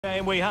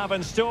Game we have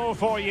in store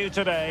for you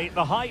today.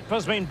 The hype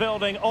has been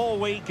building all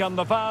week and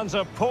the fans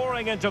are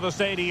pouring into the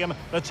stadium.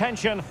 The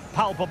tension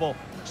palpable.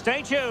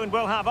 Stay tuned,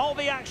 we'll have all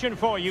the action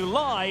for you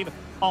live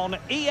on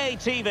EA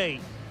TV.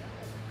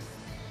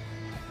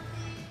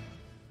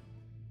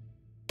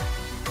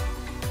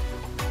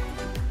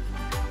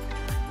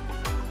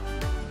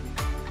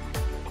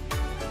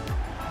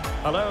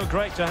 Hello,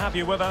 great to have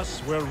you with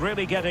us. We're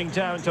really getting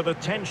down to the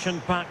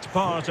tension-packed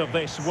part of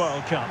this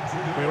World Cup.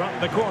 We're at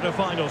the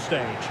quarter-final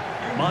stage.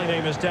 My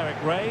name is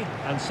Derek Ray,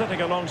 and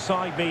sitting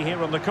alongside me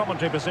here on the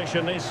commentary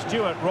position is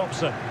Stuart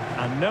Robson.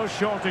 And no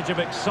shortage of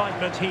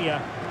excitement here.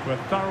 We're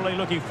thoroughly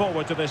looking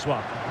forward to this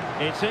one.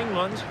 It's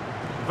England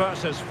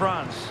versus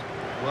France.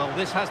 Well,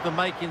 this has the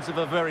makings of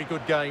a very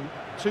good game.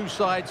 Two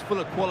sides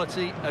full of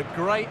quality, a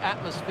great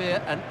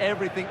atmosphere and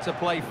everything to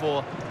play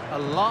for. The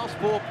last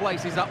four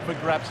places up for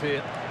grabs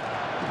here.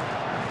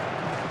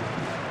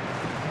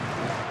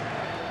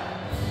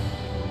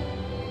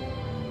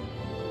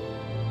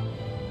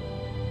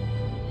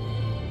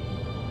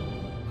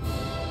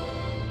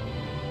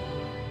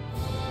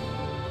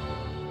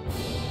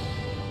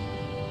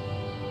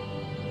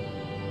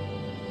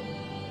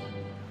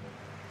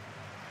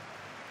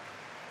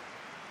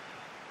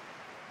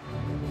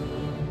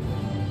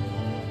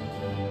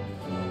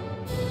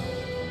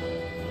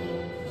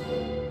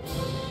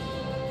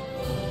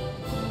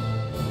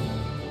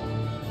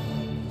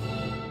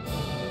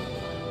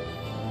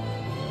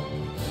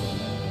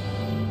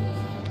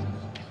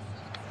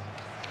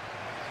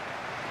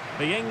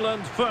 The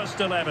England first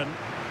 11.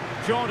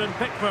 Jordan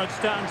Pickford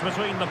stands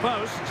between the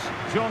posts.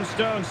 John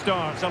Stones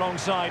starts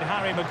alongside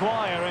Harry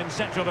Maguire in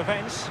central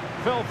defence.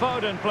 Phil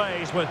Foden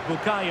plays with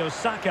Bukayo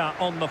Saka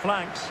on the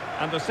flanks.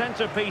 And the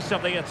centrepiece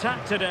of the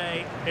attack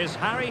today is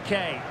Harry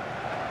Kane.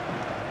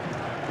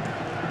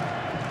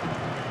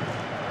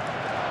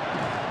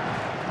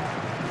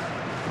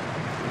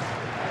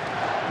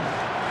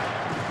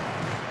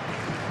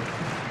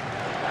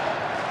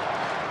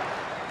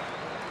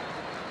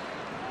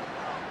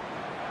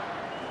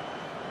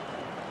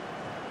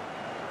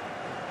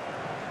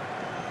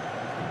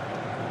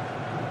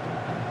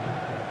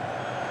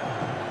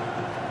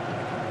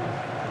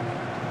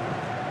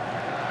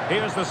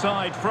 Here's the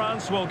side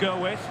France will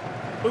go with.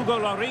 Hugo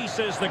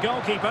Lloris is the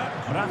goalkeeper.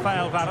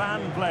 Rafael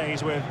Varane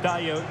plays with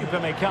Dayo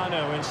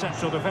Upamecano in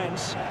central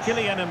defence.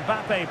 Kylian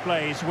Mbappe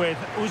plays with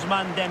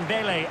Ousmane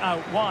Dembele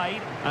out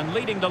wide. And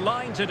leading the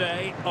line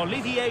today,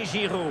 Olivier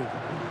Giroud.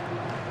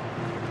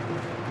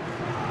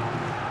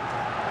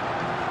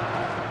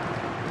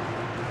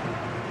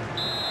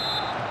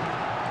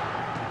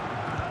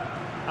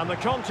 And the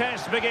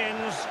contest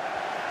begins.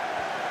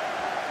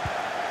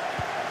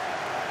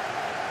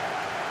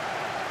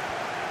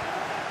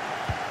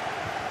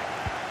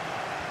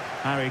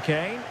 Harry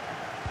Kane.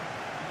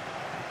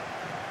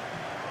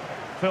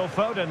 Phil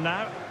Foden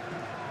now.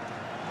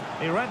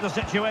 He read the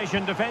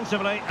situation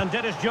defensively and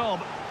did his job.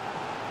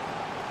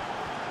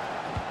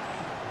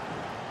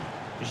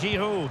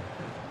 Giroud.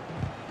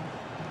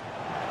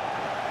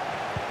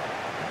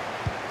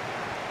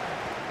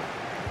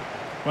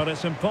 Well,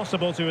 it's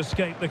impossible to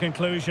escape the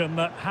conclusion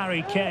that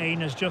Harry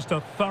Kane is just a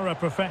thorough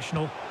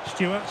professional.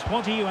 Stuart,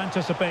 what do you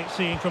anticipate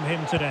seeing from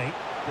him today?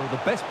 Well,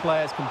 the best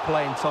players can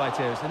play in tight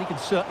areas, and he can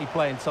certainly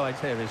play in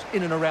tight areas,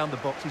 in and around the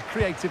box. His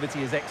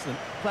creativity is excellent.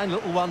 Playing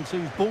little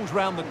one-twos, balls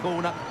round the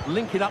corner,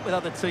 linking up with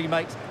other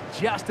teammates,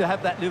 just to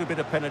have that little bit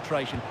of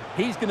penetration.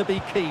 He's going to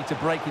be key to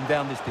breaking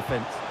down this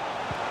defence.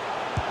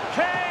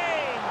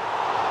 Kane!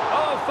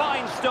 Oh,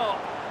 fine stop.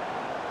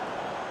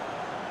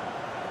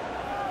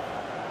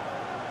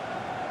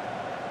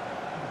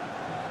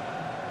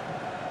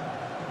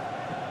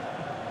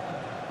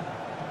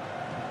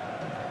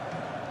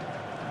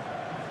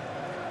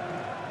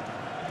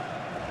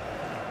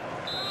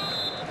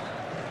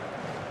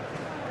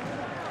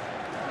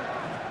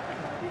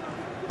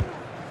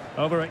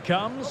 Over it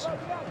comes.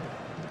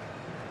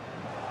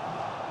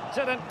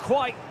 Didn't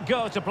quite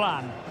go to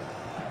plan.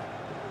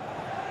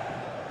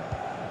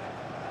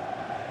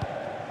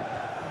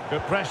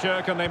 Good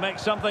pressure, can they make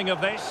something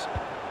of this?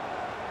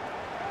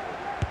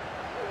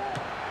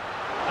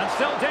 And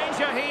still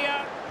danger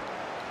here.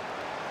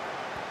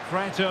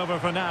 Threat over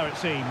for now, it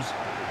seems.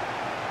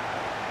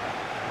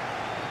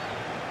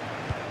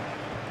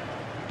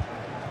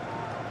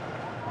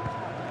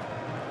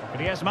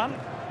 Griezmann.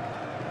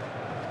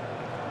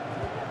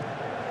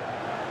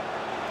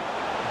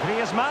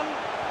 Griezmann.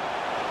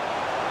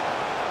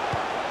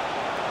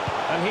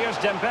 And here's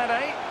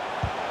Dembele.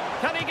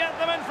 Can he get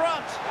them in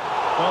front?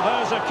 Well,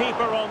 there's a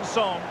keeper on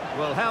song.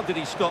 Well, how did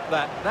he stop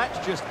that?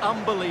 That's just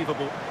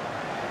unbelievable.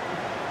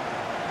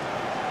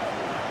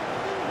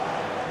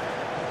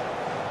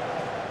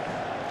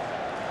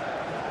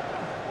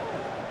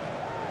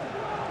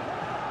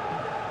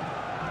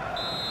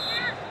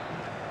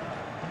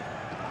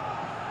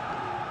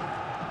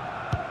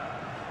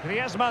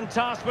 Griezmann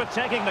tasked with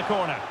taking the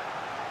corner.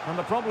 And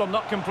the problem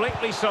not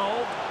completely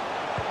solved.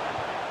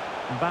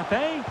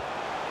 Mbappe.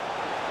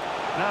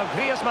 Now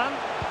Griezmann.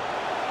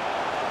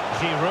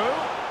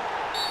 Giroud.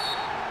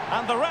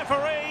 And the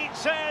referee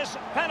says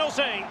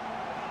penalty.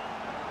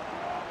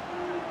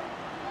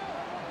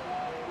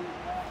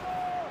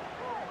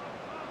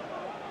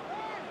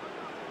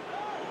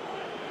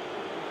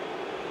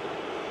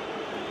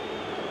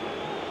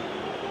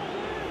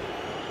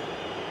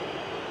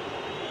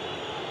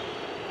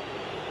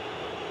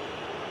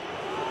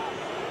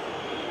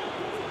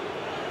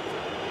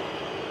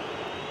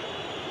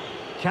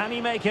 Can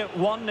he make it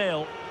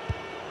 1-0?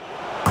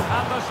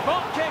 And the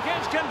spot kick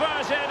is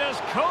converted as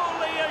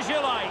coolly as you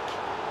like.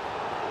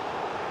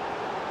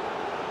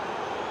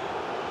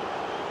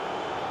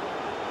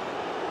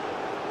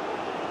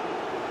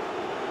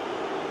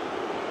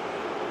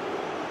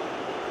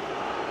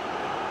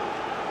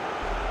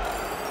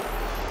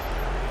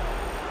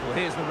 Well,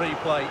 here's the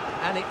replay,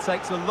 and it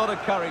takes a lot of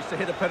courage to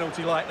hit a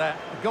penalty like that.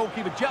 The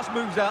goalkeeper just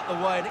moves out the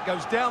way and it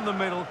goes down the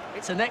middle.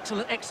 It's an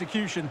excellent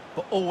execution,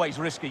 but always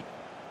risky.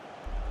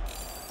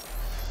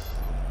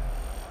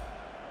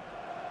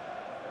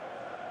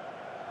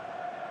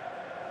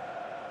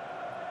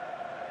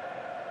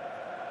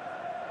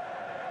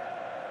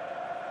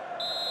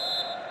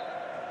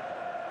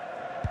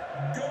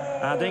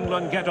 And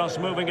England get us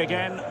moving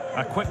again.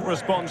 A quick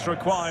response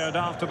required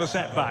after the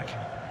setback.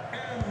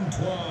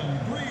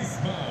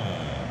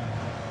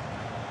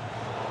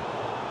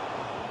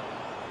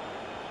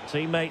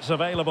 Teammates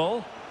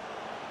available.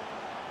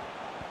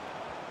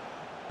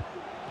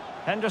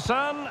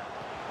 Henderson.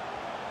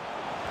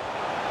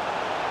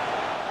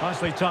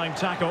 Nicely timed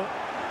tackle.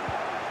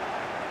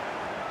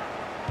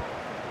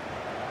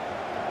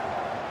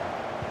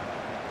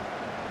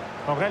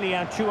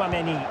 Aurélien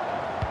Tchouaméni.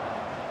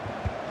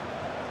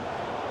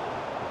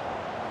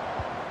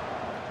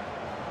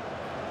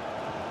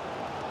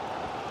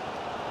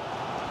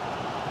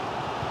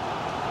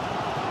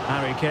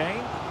 Harry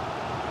Kane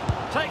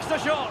takes the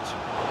shot.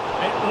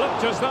 It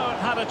looked as though it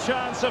had a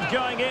chance of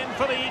going in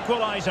for the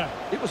equaliser.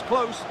 It was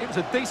close, it was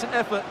a decent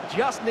effort,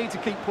 just need to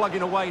keep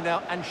plugging away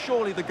now, and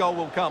surely the goal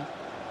will come.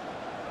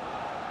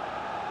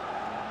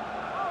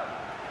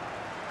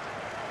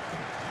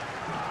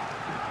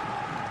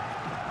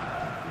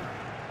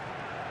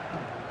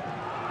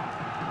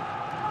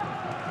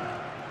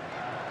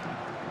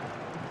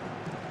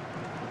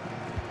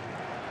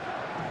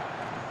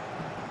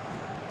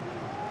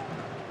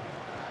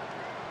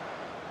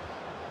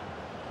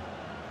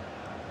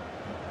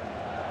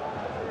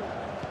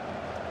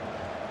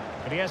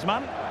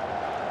 Griezmann.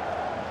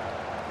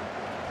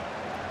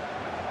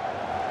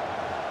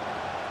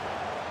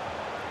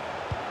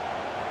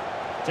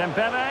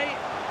 Dembele.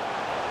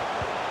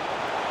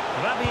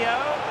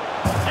 Rabiot.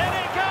 In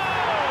it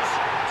goes!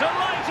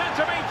 Delighted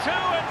to be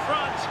two in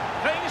front.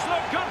 Things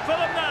look good for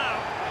them now.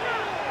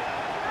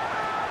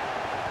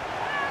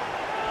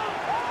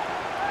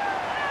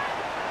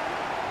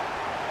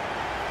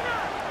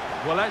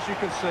 Well, as you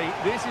can see,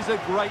 this is a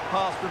great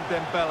pass from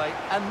Dembele,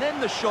 and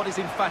then the shot is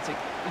emphatic.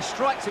 He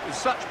strikes it with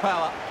such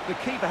power, the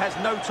keeper has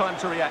no time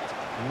to react.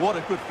 What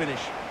a good finish.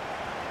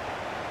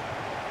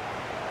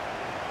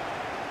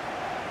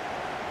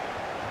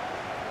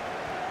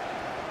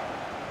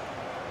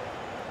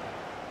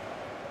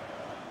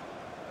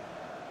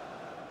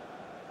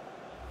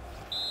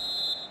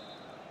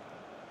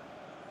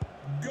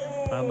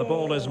 And the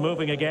ball is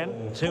moving again.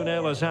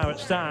 2-0 is how it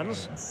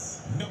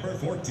stands. Number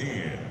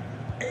 14,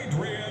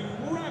 Adrian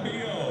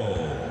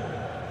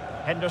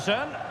Rabiot.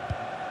 Henderson.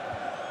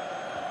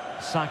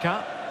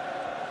 Saka.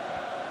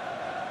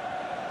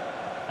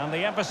 And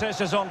the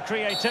emphasis is on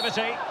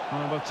creativity.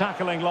 And with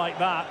tackling like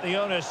that, the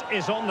onus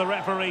is on the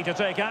referee to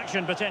take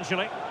action,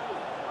 potentially.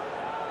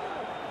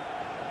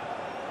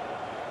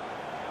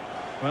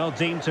 Well,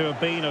 deemed to have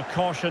been a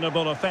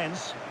cautionable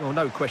offence. Well,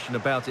 no question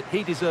about it.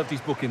 He deserved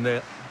his booking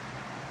there.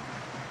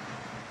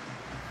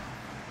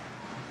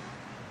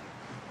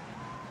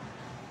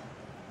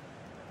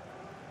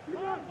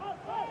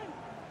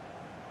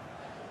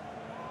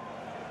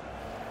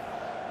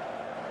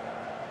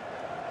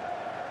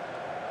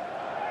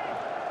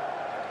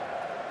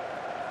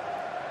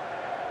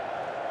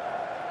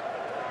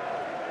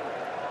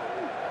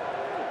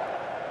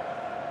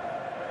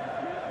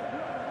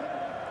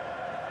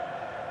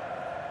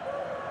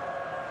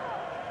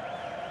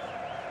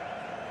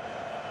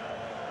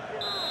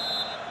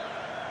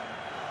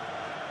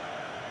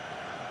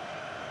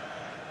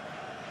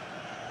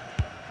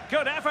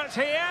 Good effort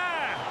here.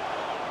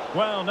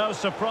 Well, no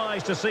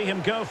surprise to see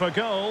him go for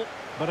goal,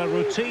 but a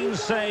routine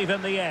save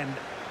in the end.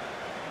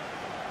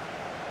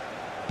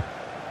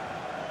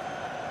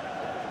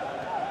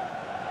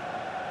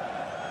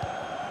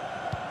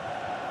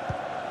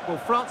 Well,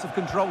 France have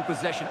controlled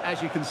possession,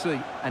 as you can see,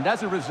 and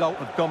as a result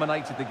have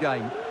dominated the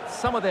game.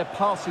 Some of their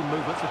passing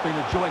movements have been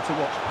a joy to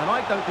watch, and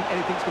I don't think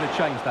anything's going to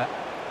change that.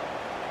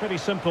 Pretty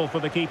simple for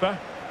the keeper.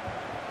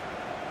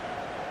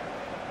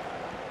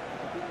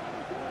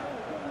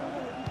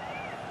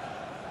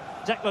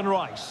 Declan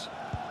Rice.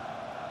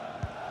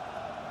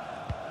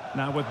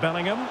 Now with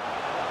Bellingham.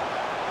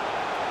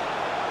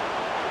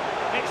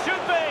 It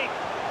should be.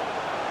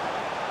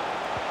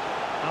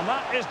 And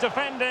that is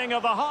defending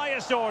of the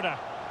highest order.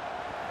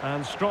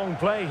 And strong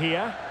play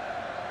here.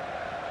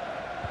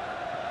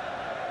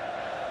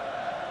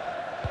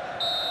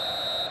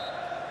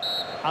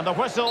 And the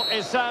whistle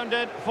is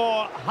sounded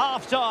for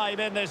half-time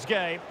in this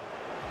game.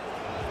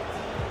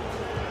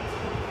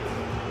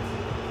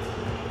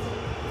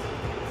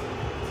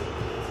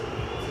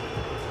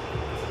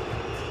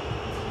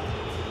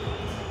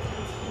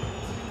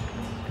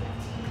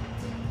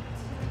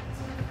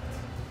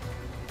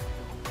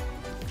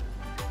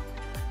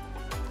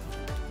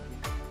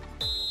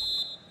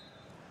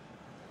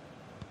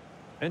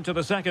 Into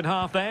the second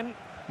half then.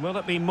 Will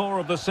it be more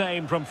of the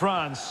same from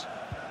France?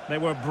 They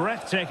were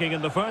breathtaking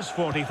in the first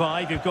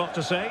 45, you've got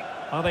to say.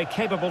 Are they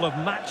capable of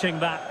matching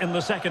that in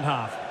the second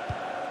half?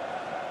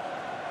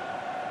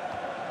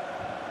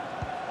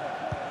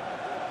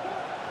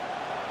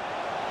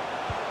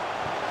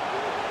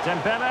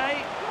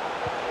 Dembele.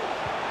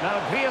 Now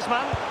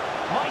Griezmann.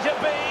 Might it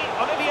be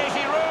Olivier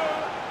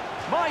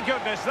Giroud? My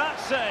goodness, that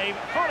save.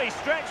 Fully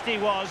stretched he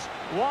was.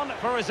 One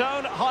for his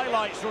own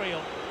highlights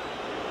reel.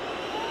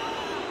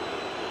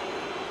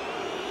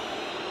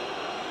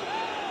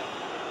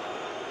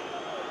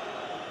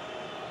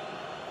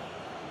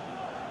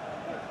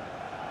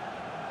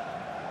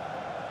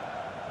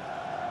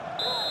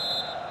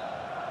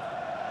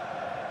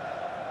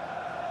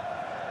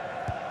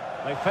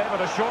 They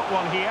favoured a short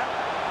one here.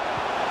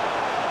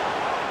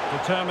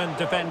 Determined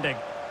defending.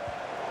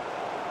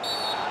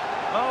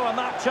 Oh, and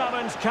that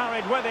challenge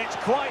carried with it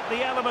quite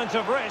the element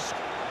of risk.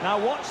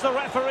 Now, what's the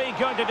referee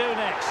going to do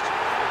next?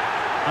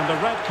 And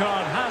the red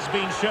card has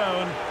been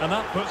shown, and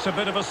that puts a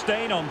bit of a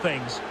stain on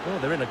things. Well,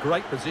 they're in a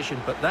great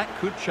position, but that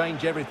could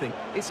change everything.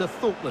 It's a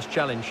thoughtless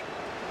challenge.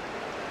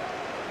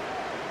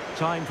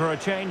 Time for a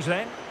change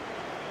then.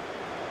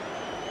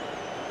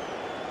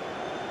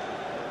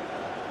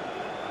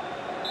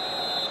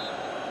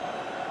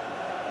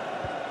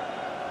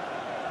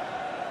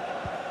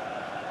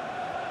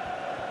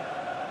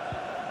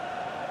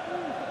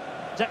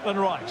 Declan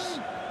Rice.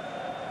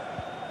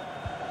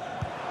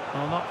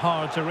 Well, not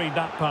hard to read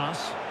that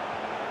pass.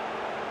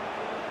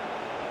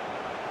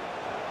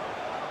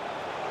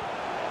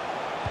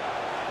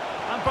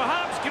 And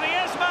perhaps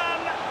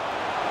Griezmann.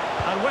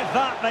 And with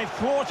that, they've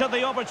thwarted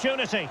the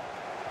opportunity.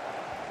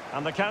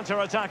 And the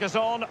counter-attack is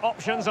on.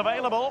 Options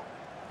available.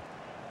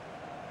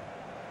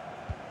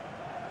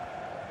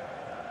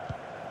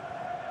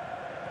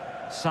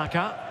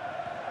 Saka.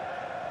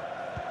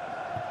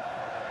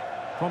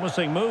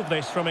 Promising move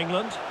this from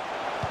England.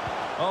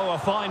 Oh, a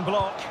fine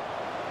block.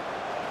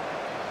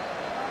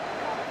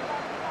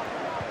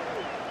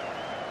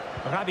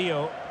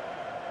 Rabiot.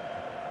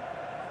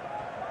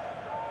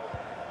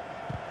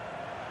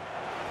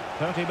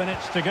 30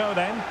 minutes to go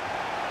then.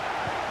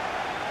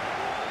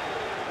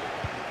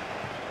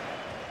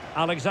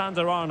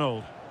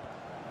 Alexander-Arnold.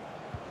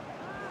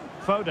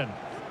 Foden.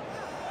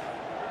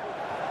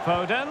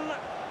 Foden.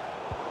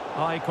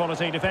 High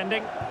quality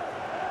defending.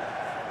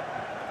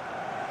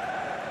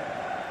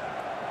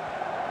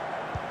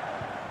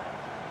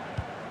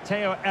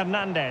 Theo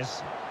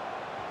Hernandez.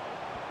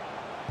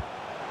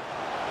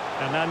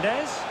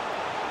 Hernandez.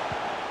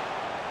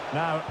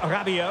 Now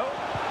Rabiot.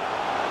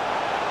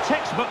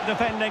 Textbook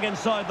defending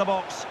inside the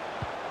box.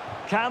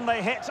 Can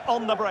they hit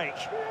on the break?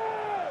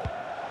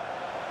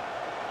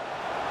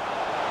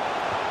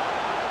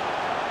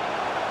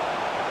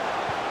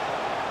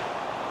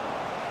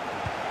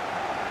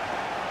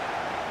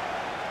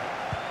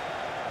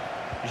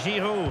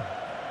 Giroud.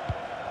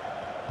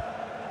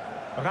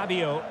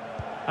 Rabiot.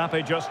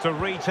 Happy just to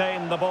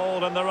retain the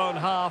ball in their own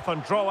half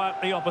and draw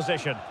out the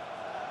opposition.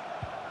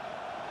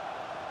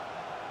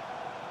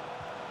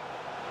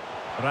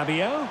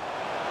 Rabiot.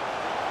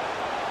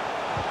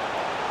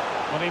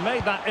 Well, he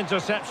made that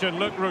interception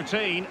look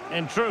routine.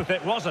 In truth,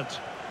 it wasn't.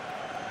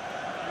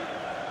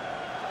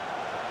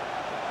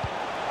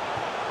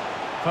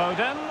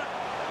 Foden.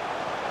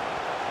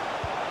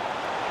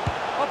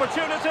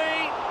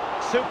 Opportunity.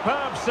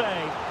 Superb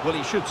save. Well,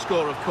 he should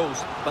score, of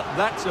course, but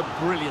that's a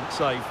brilliant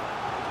save.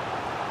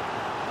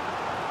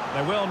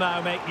 They will now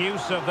make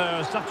use of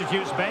their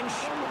substitutes bench.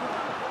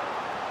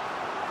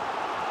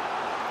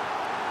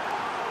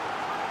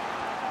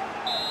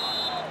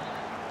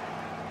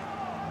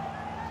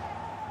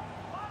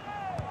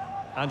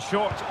 And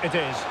short it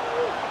is.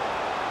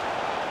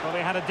 Well,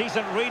 they had a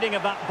decent reading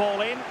of that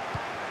ball in.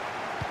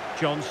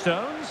 John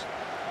Stones.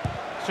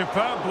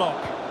 Superb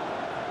block.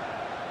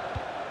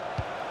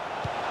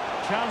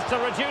 Chance to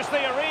reduce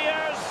the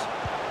arrears.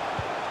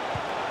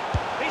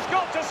 He's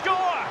got to score.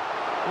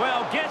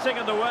 Well, getting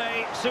in the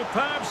way.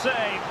 Superb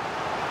save.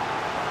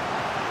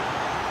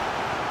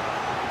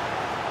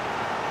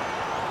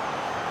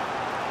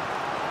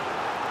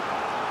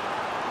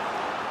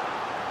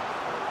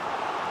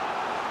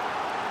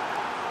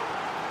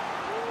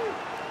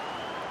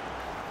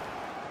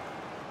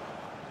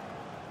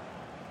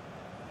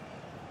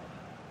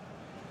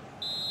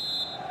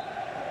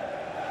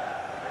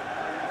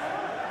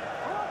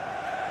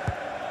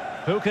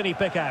 Who can he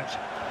pick out?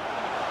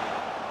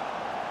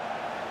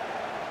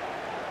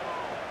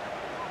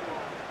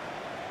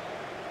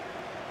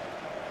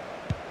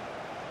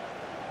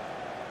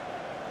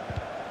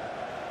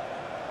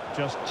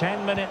 Just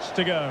 10 minutes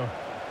to go.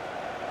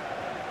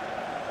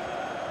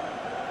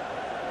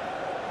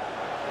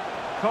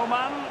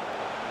 Coman.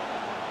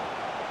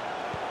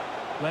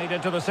 Played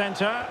into the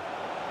centre.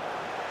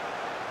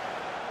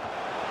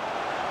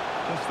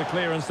 Just the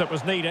clearance that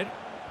was needed.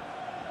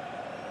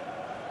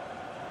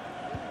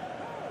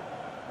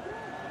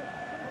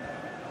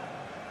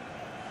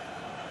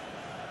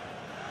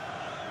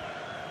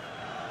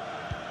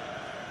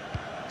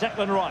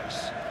 Declan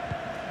Rice.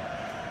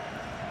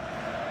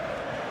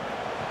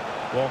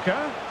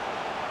 Walker.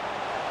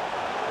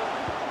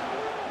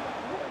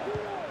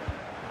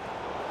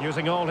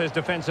 Using all his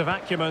defensive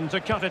acumen to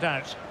cut it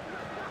out.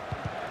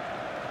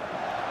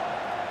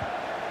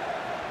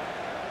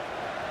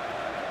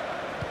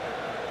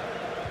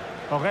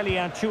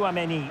 Aurelien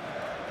Tchouameni.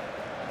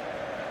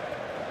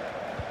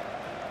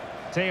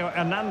 Theo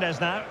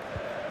Hernandez now.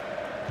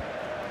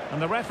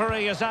 And the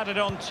referee has added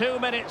on 2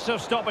 minutes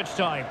of stoppage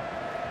time.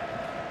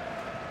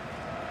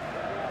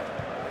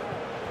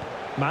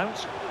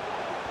 Mount.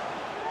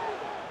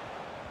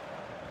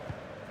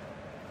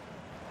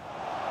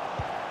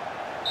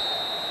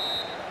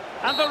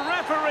 And the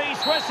referee's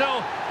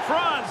whistle.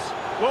 France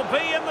will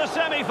be in the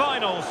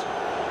semi-finals.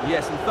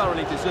 Yes, and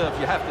thoroughly deserved,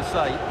 you have to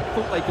say.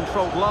 Thought they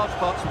controlled large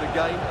parts of the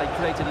game, they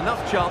created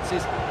enough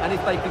chances, and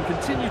if they can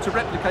continue to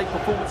replicate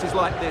performances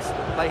like this,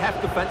 they have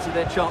to fancy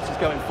their chances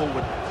going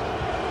forward.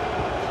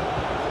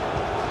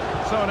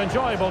 So an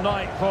enjoyable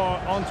night for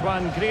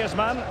Antoine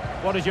Griezmann.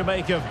 What did you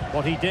make of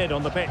what he did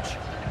on the pitch?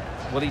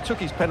 Well, he took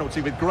his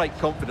penalty with great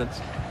confidence,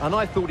 and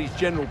I thought his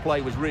general play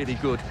was really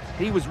good.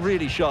 He was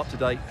really sharp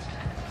today.